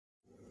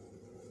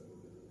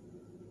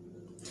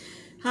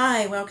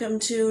Hi, welcome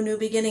to New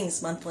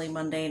Beginnings Monthly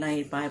Monday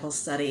Night Bible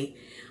Study.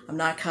 I'm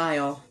not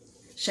Kyle,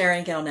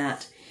 Sharon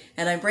Galnett,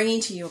 and I'm bringing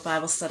to you a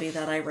Bible study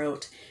that I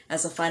wrote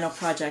as a final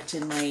project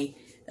in my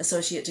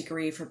associate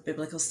degree for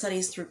biblical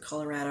studies through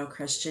Colorado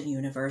Christian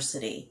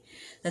University.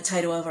 The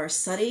title of our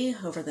study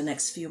over the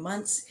next few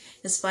months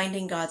is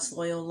Finding God's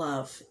Loyal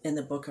Love in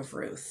the Book of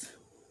Ruth.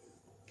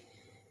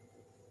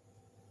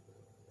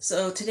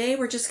 So today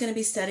we're just going to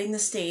be setting the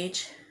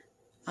stage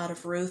out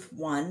of Ruth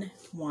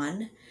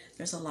 1:1.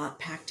 There's a lot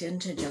packed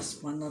into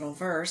just one little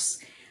verse.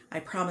 I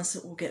promise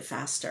it will get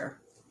faster.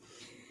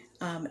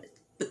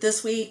 But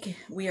this week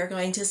we are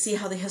going to see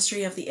how the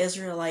history of the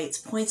Israelites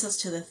points us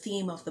to the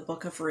theme of the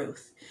book of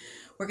Ruth.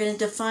 We're going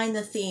to define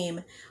the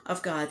theme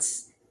of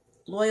God's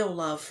loyal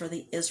love for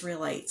the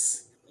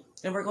Israelites.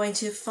 And we're going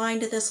to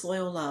find this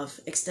loyal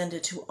love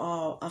extended to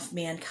all of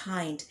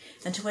mankind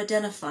and to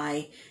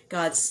identify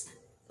God's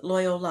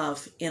loyal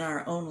love in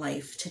our own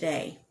life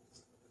today.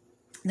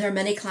 There are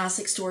many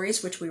classic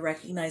stories which we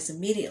recognize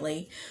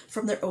immediately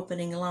from their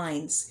opening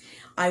lines.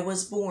 I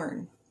was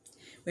born.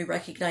 We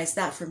recognize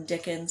that from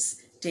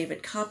Dickens'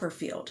 David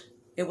Copperfield.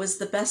 It was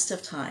the best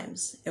of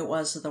times. It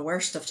was the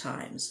worst of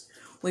times.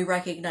 We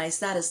recognize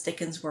that as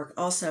Dickens' work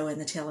also in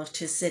The Tale of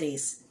Two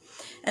Cities.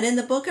 And in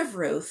the book of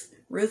Ruth,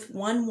 Ruth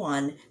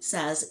 1:1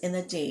 says, in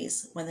the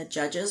days when the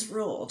judges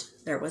ruled,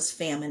 there was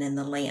famine in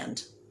the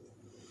land.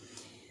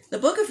 The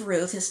book of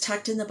Ruth is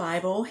tucked in the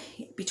Bible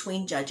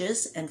between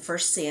Judges and 1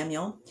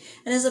 Samuel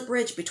and is a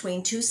bridge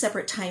between two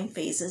separate time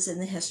phases in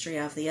the history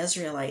of the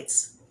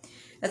Israelites.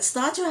 It's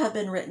thought to have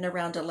been written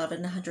around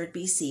 1100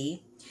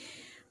 BC,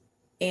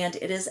 and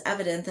it is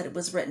evident that it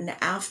was written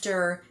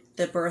after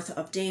the birth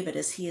of David,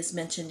 as he is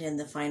mentioned in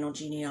the final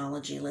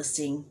genealogy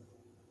listing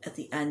at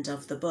the end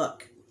of the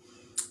book.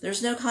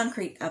 There's no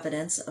concrete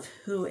evidence of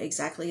who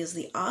exactly is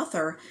the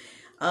author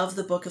of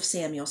the book of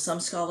Samuel. Some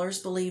scholars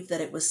believe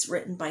that it was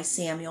written by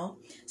Samuel.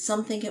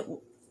 Some think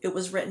it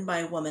was written by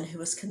a woman who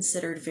was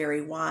considered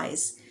very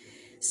wise.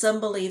 Some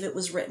believe it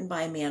was written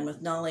by a man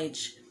with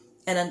knowledge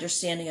and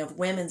understanding of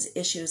women's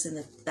issues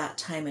in that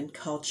time and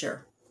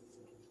culture.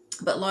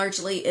 But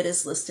largely it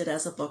is listed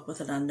as a book with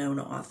an unknown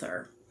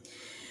author.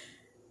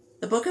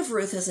 The book of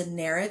Ruth is a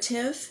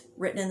narrative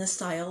written in the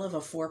style of a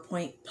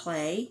 4-point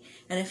play.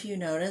 And if you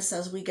notice,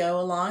 as we go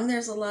along,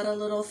 there's a lot of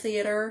little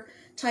theater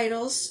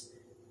titles,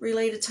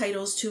 related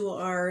titles to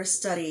our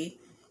study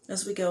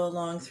as we go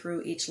along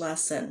through each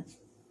lesson.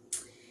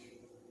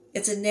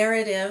 It's a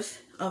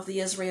narrative of the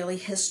Israeli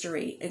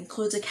history. It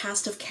includes a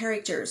cast of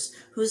characters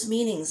whose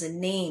meanings and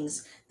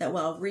names that,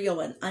 while real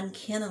and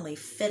uncannily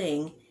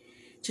fitting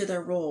to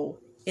their role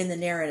in the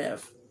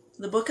narrative.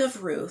 The book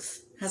of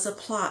Ruth has a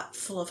plot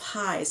full of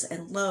highs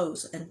and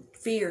lows and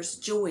fears,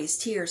 joys,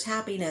 tears,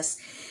 happiness.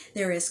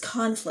 There is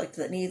conflict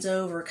that needs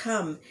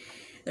overcome.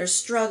 There's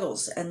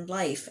struggles and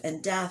life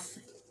and death,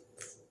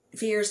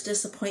 fears,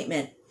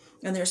 disappointment,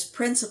 and there's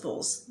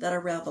principles that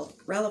are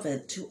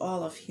relevant to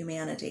all of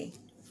humanity.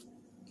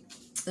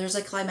 There's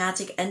a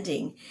climactic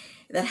ending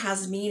that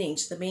has meaning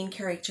to the main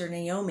character,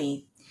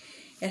 Naomi.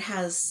 It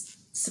has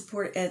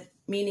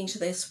meaning to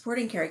the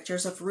supporting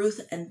characters of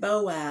Ruth and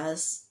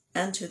Boaz,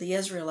 and to the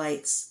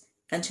Israelites,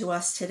 and to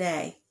us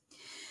today.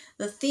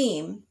 The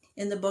theme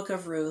in the book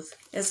of Ruth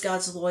is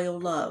God's loyal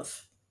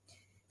love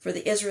for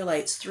the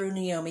Israelites through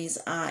Naomi's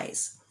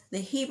eyes. The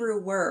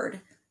Hebrew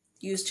word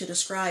used to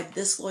describe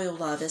this loyal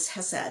love is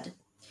hesed.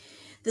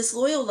 This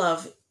loyal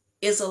love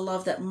is a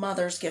love that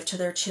mothers give to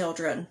their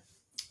children.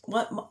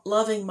 What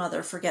loving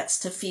mother forgets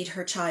to feed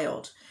her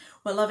child?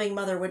 What loving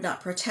mother would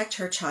not protect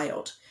her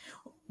child?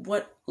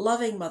 What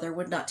loving mother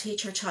would not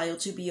teach her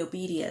child to be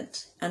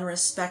obedient and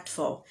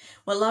respectful?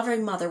 What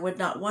loving mother would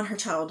not want her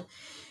child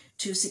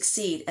to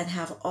succeed and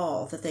have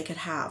all that they could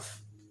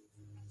have?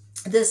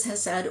 This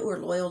hesed, or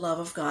loyal love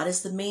of God,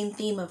 is the main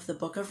theme of the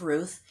book of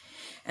Ruth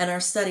and our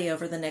study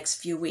over the next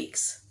few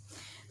weeks.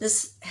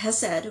 This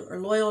hesed, or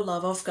loyal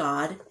love of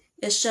God,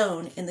 is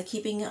shown in the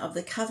keeping of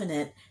the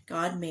covenant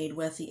God made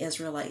with the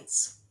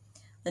Israelites.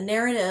 The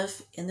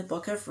narrative in the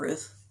book of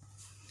Ruth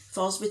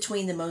falls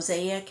between the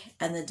Mosaic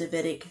and the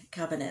Davidic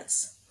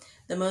covenants.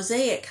 The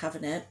Mosaic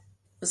covenant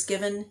was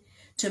given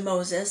to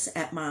Moses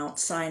at Mount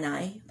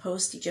Sinai,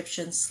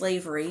 post-Egyptian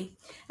slavery,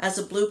 as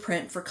a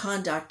blueprint for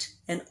conduct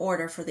and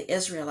order for the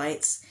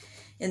Israelites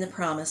in the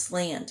Promised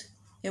Land.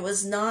 It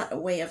was not a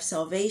way of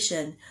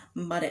salvation,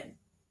 but it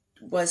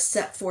was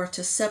set forth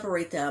to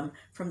separate them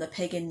from the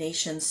pagan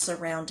nations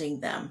surrounding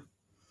them.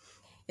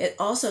 It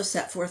also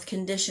set forth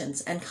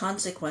conditions and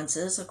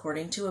consequences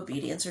according to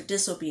obedience or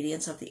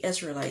disobedience of the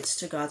Israelites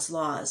to God's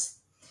laws.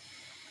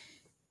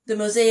 The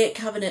Mosaic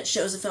covenant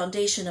shows a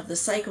foundation of the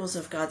cycles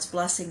of God's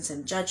blessings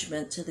and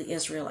judgment to the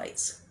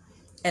Israelites,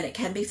 and it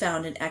can be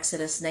found in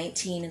Exodus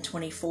 19 and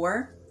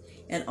 24,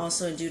 and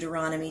also in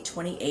Deuteronomy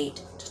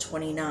 28 to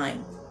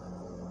 29.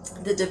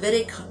 The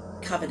Davidic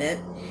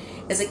covenant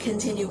is a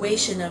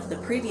continuation of the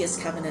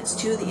previous covenants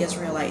to the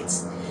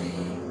Israelites.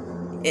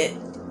 It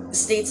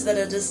states that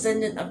a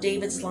descendant of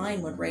David's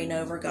line would reign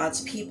over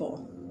God's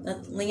people.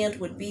 that land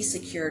would be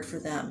secured for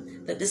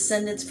them, that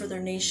descendants for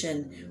their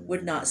nation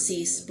would not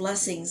cease,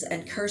 blessings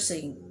and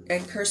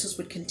curses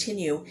would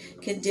continue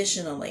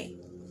conditionally.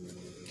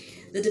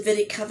 The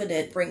Davidic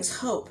covenant brings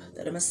hope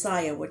that a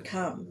Messiah would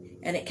come,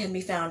 and it can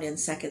be found in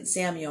 2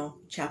 Samuel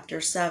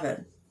chapter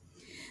 7.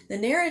 The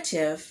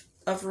narrative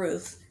of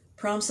Ruth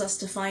prompts us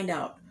to find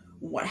out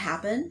what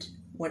happened,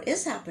 what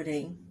is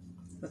happening,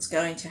 what's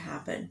going to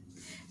happen,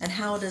 and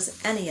how does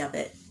any of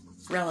it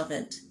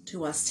relevant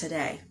to us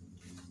today.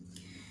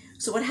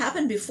 So what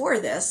happened before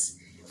this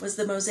was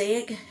the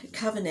Mosaic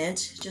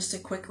covenant, just a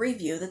quick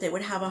review, that they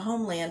would have a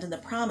homeland in the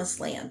promised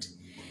land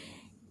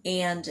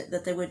and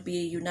that there would be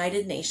a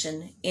united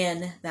nation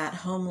in that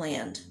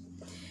homeland.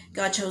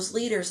 God chose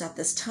leaders at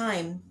this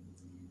time.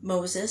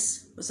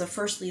 Moses was the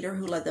first leader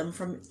who led them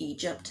from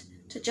Egypt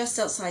to just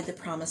outside the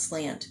promised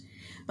land.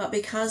 But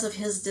because of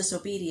his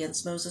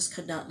disobedience, Moses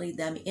could not lead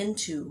them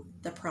into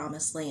the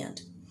promised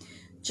land.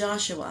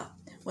 Joshua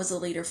was a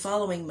leader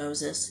following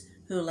Moses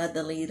who led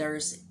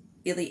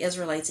the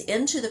Israelites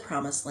into the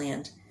promised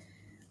land,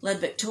 led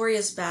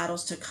victorious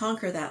battles to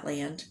conquer that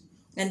land,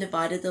 and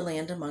divided the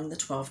land among the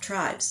 12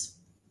 tribes.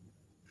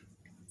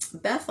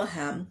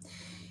 Bethlehem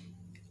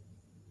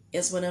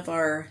is one of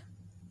our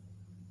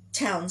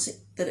towns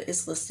that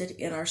is listed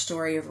in our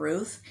story of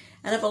Ruth,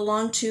 and it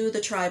belonged to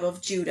the tribe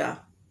of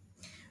Judah.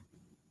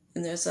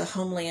 And there's a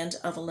homeland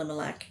of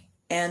Elimelech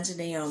and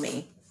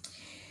Naomi.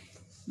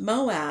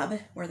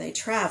 Moab, where they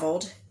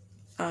traveled,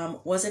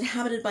 was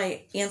inhabited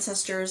by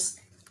ancestors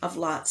of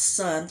Lot's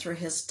son through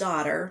his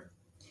daughter,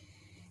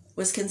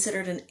 was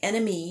considered an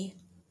enemy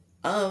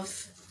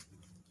of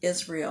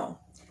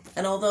Israel.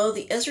 And although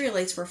the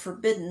Israelites were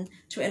forbidden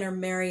to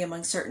intermarry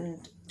among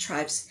certain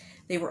tribes,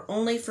 they were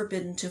only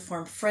forbidden to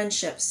form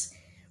friendships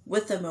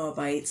with the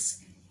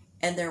Moabites,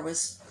 and there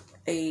was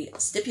a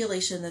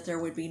stipulation that there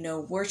would be no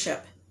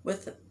worship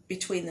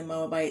between the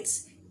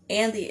Moabites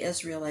and the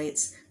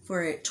Israelites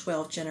for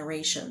 12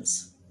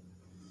 generations.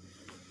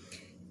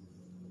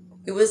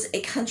 It was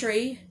a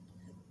country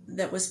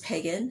that was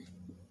pagan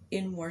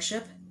in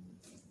worship.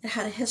 It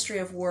had a history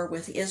of war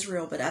with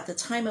Israel, but at the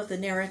time of the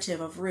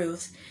narrative of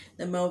Ruth,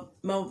 the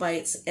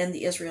Moabites and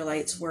the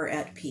Israelites were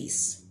at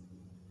peace.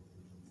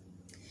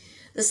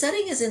 The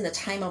setting is in the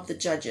time of the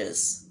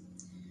Judges.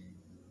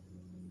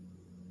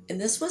 And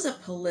this was a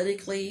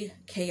politically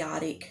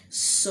chaotic,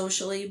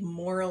 socially,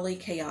 morally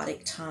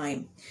chaotic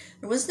time.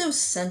 There was no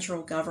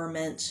central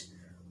government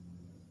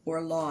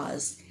or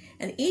laws,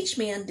 and each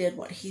man did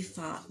what he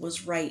thought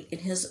was right in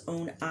his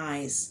own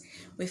eyes.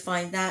 We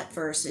find that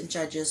verse in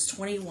Judges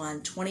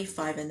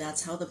 21:25, and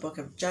that's how the book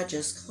of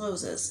Judges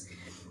closes.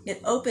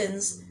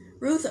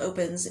 Ruth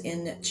opens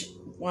in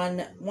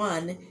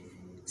 1:1,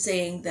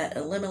 saying that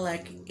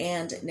Elimelech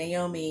and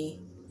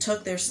Naomi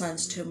took their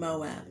sons to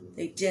Moab.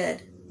 They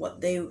did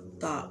what they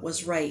thought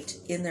was right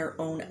in their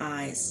own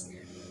eyes.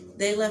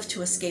 They left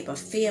to escape a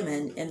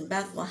famine in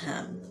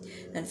Bethlehem.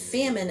 And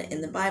famine in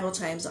the Bible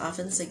times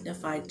often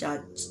signified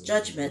God's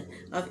judgment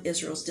of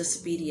Israel's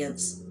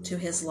disobedience to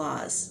his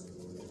laws.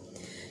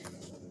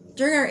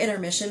 During our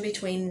intermission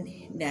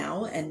between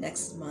now and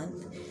next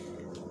month,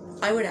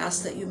 I would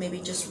ask that you maybe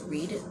just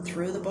read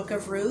through the book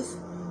of Ruth,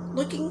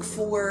 looking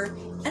for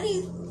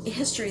any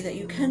history that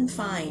you can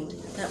find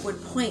that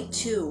would point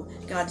to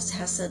God's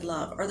Hesed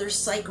love. Are there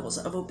cycles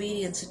of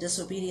obedience and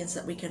disobedience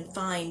that we can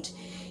find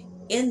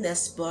in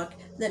this book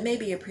that may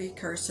be a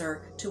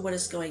precursor to what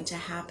is going to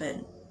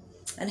happen?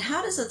 And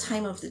how does the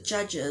time of the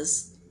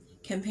Judges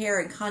compare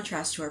and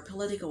contrast to our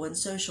political and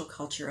social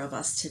culture of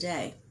us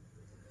today?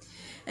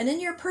 And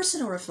in your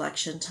personal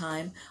reflection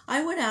time,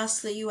 I would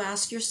ask that you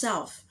ask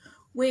yourself,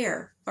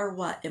 where or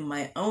what in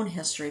my own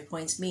history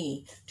points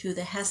me to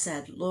the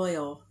Hesed,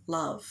 loyal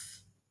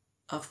love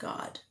of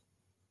God?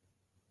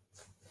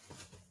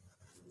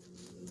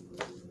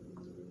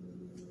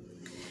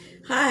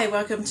 Hi,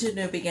 welcome to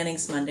New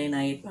Beginnings Monday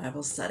Night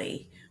Bible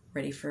Study.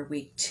 Ready for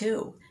week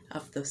 2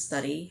 of the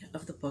study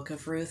of the book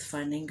of Ruth,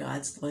 finding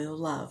God's loyal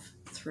love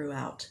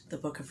throughout the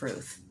book of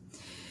Ruth.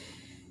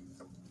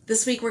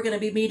 This week we're going to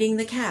be meeting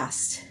the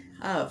cast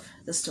of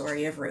the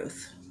story of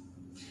Ruth.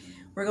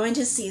 We're going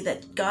to see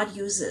that God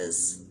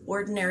uses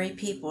ordinary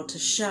people to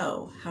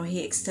show how he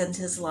extends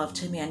his love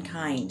to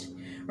mankind.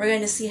 We're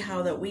going to see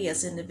how that we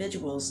as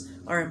individuals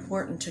are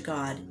important to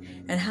God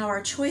and how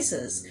our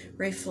choices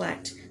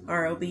reflect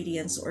our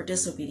obedience or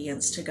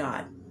disobedience to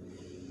God.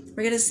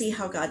 We're going to see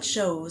how God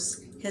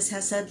shows his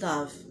Hesed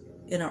love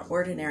in our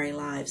ordinary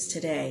lives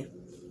today.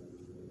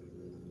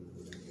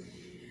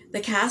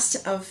 The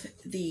cast of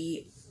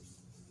the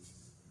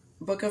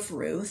book of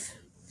Ruth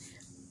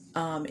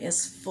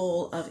is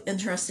full of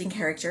interesting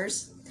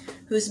characters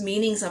whose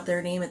meanings of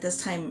their name at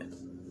this time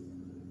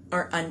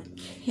are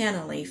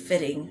uncannily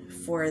fitting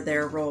for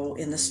their role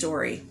in the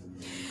story.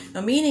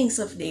 Now, meanings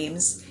of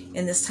names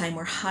in this time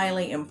were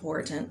highly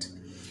important.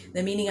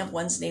 The meaning of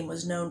one's name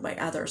was known by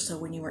others, so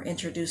when you were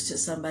introduced to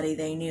somebody,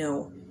 they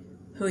knew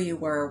who you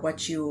were,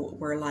 what you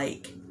were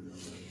like.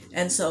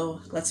 And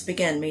so let's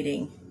begin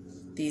meeting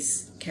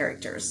these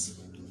characters.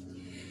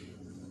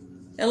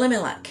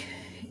 Elimelech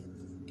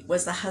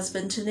was the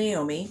husband to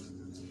Naomi.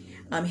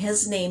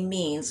 His name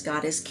means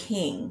God is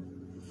king,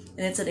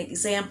 and it's an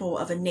example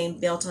of a name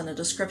built on a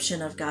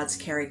description of God's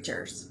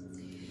characters.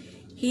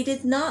 He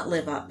did not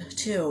live up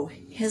to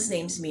his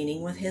name's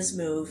meaning with his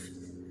move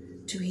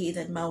to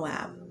heathen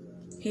Moab.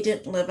 He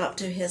didn't live up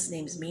to his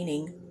name's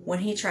meaning when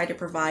he tried to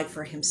provide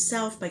for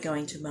himself by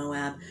going to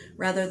Moab,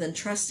 rather than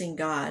trusting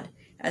God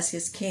as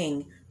his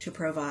king to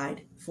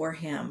provide for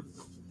him.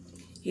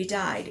 He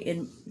died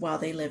while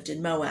they lived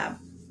in Moab.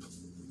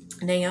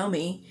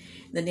 Naomi,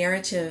 the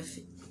narrative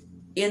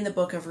in the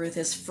book of Ruth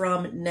is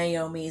from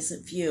Naomi's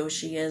view.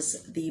 She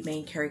is the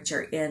main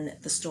character in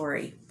the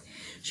story.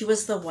 She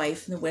was the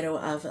wife and the widow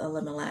of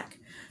Elimelech.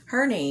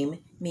 Her name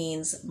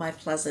means my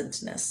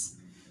pleasantness.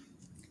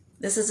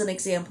 This is an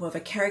example of a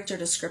character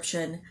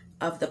description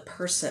of the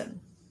person.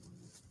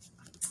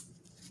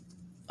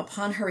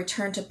 Upon her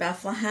return to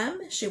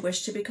Bethlehem, she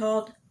wished to be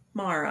called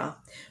Mara,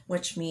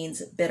 which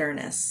means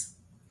bitterness.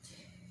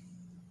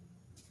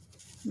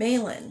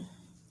 Mahlon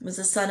was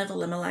the son of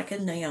Elimelech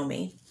and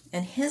Naomi,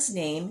 and his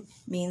name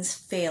means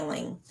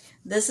failing.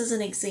 This is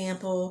an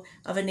example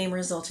of a name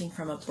resulting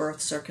from a birth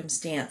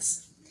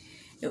circumstance.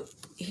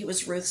 He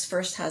was Ruth's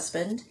first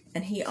husband,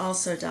 and he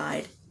also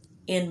died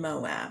in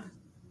Moab.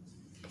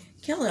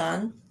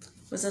 Chilion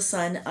was a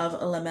son of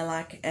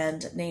Elimelech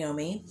and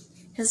Naomi.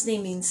 His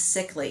name means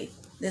sickly.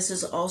 This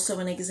is also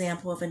an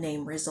example of a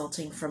name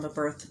resulting from a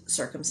birth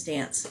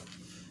circumstance.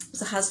 He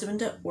was a husband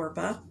to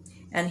Orpah,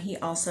 and he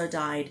also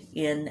died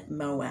in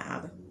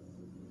Moab.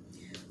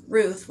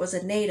 Ruth was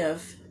a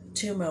native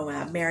to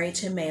Moab, married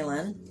to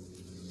Mahlon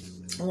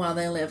while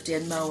they lived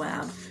in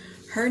Moab.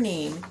 Her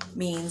name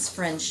means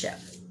friendship.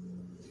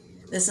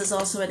 This is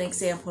also an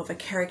example of a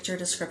character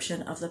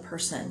description of the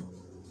person.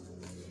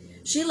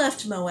 She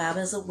left Moab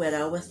as a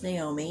widow with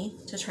Naomi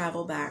to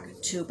travel back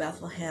to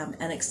Bethlehem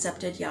and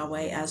accepted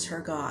Yahweh as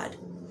her God.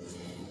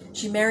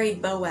 She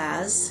married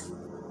Boaz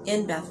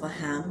in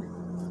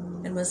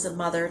Bethlehem and was the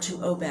mother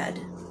to Obed.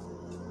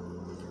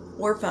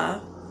 Orpah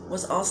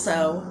was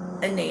also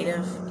a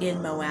native in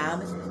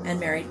Moab and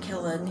married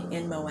Chilion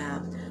in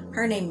Moab.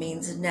 Her name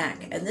means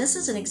neck, and this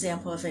is an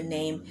example of a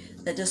name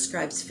that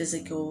describes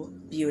physical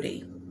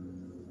beauty.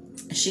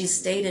 She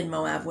stayed in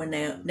Moab when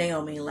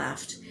Naomi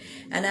left.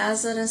 And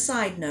as an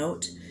aside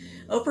note,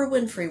 Oprah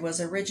Winfrey was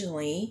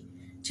originally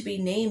to be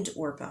named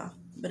Orpah,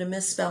 but a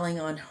misspelling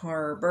on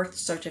her birth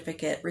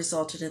certificate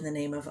resulted in the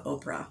name of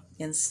Oprah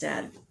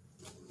instead.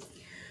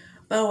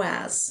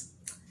 Boaz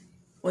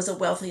was a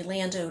wealthy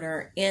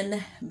landowner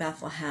in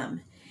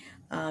Bethlehem.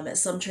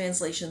 Some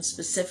translations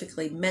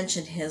specifically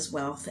mention his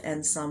wealth,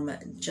 and some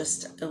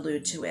just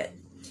allude to it.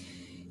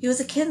 He was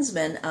a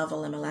kinsman of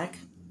Elimelech.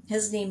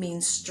 His name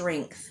means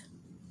strength.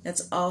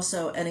 It's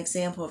also an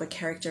example of a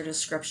character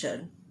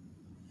description.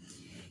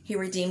 He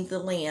redeemed the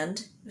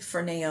land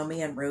for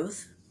Naomi and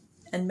Ruth,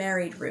 and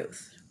married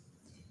Ruth,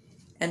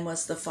 and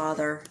was the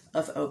father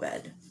of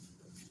Obed.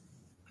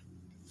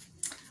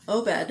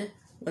 Obed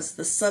was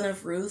the son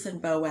of Ruth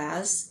and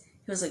Boaz.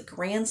 He was a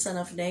grandson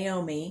of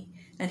Naomi,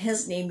 and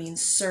his name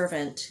means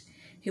servant.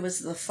 He was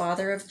the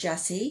father of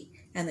Jesse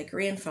and the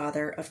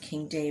grandfather of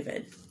King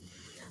David.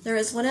 There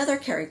is one other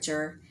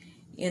character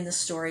in the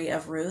story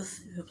of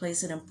Ruth who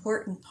plays an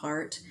important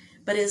part,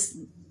 but is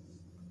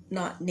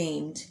not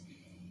named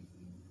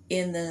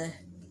in the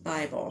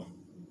Bible.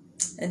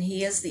 And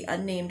he is the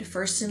unnamed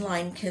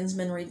first-in-line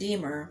kinsman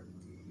redeemer,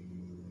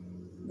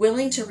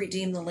 willing to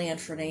redeem the land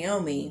for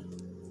Naomi,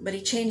 but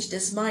he changed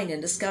his mind in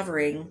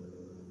discovering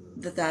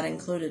that that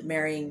included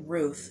marrying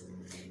Ruth.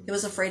 He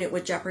was afraid it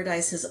would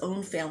jeopardize his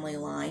own family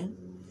line,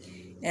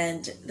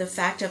 and the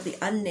fact of the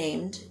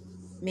unnamed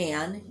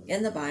man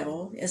in the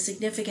Bible is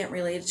significant,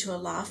 related to a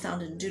law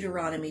found in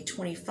Deuteronomy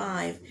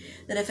 25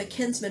 that if a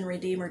kinsman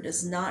redeemer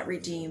does not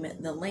redeem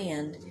the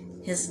land,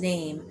 his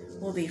name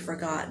will be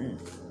forgotten.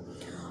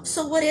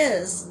 So what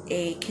is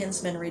a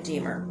kinsman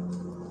redeemer?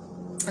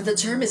 The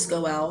term is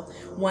goel,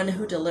 one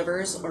who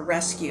delivers or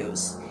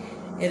rescues.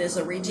 It is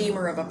a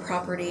redeemer of a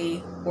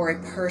property or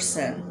a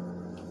person.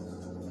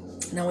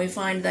 Now we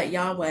find that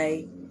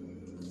Yahweh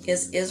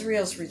is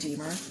Israel's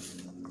redeemer.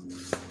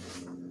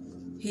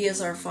 He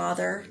is our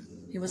father.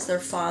 He was their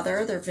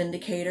father, their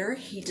vindicator.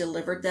 He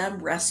delivered them,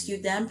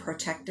 rescued them,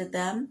 protected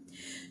them.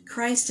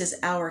 Christ is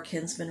our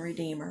kinsman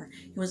redeemer.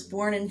 He was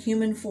born in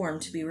human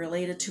form to be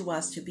related to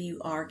us, to be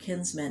our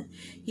kinsman.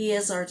 He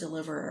is our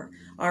deliverer,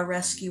 our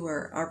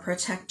rescuer, our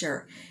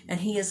protector, and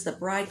he is the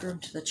bridegroom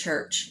to the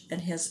church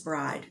and his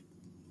bride.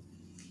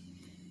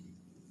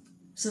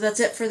 So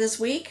that's it for this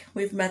week.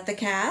 We've met the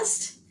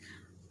cast.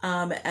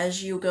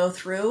 As you go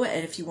through,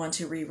 and if you want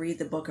to reread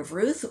the book of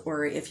Ruth,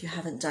 or if you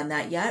haven't done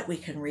that yet, we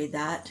can read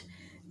that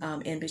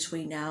in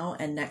between now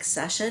and next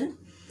session.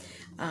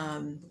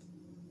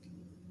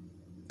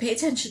 Pay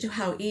attention to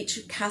how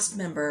each cast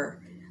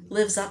member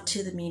lives up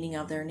to the meaning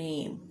of their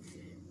name.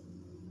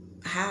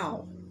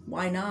 How?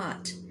 Why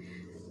not?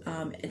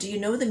 Do you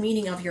know the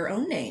meaning of your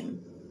own name?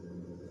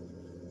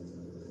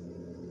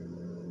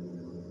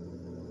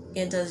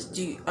 And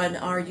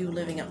are you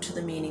living up to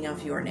the meaning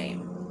of your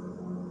name?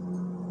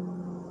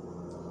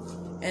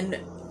 And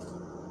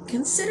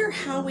consider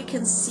how we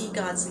can see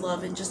God's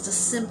love in just a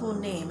simple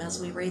name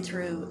as we read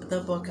through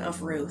the book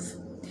of Ruth.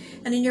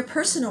 And in your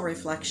personal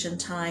reflection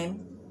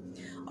time,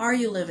 are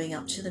you living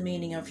up to the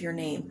meaning of your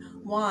name?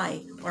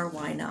 Why or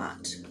why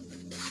not?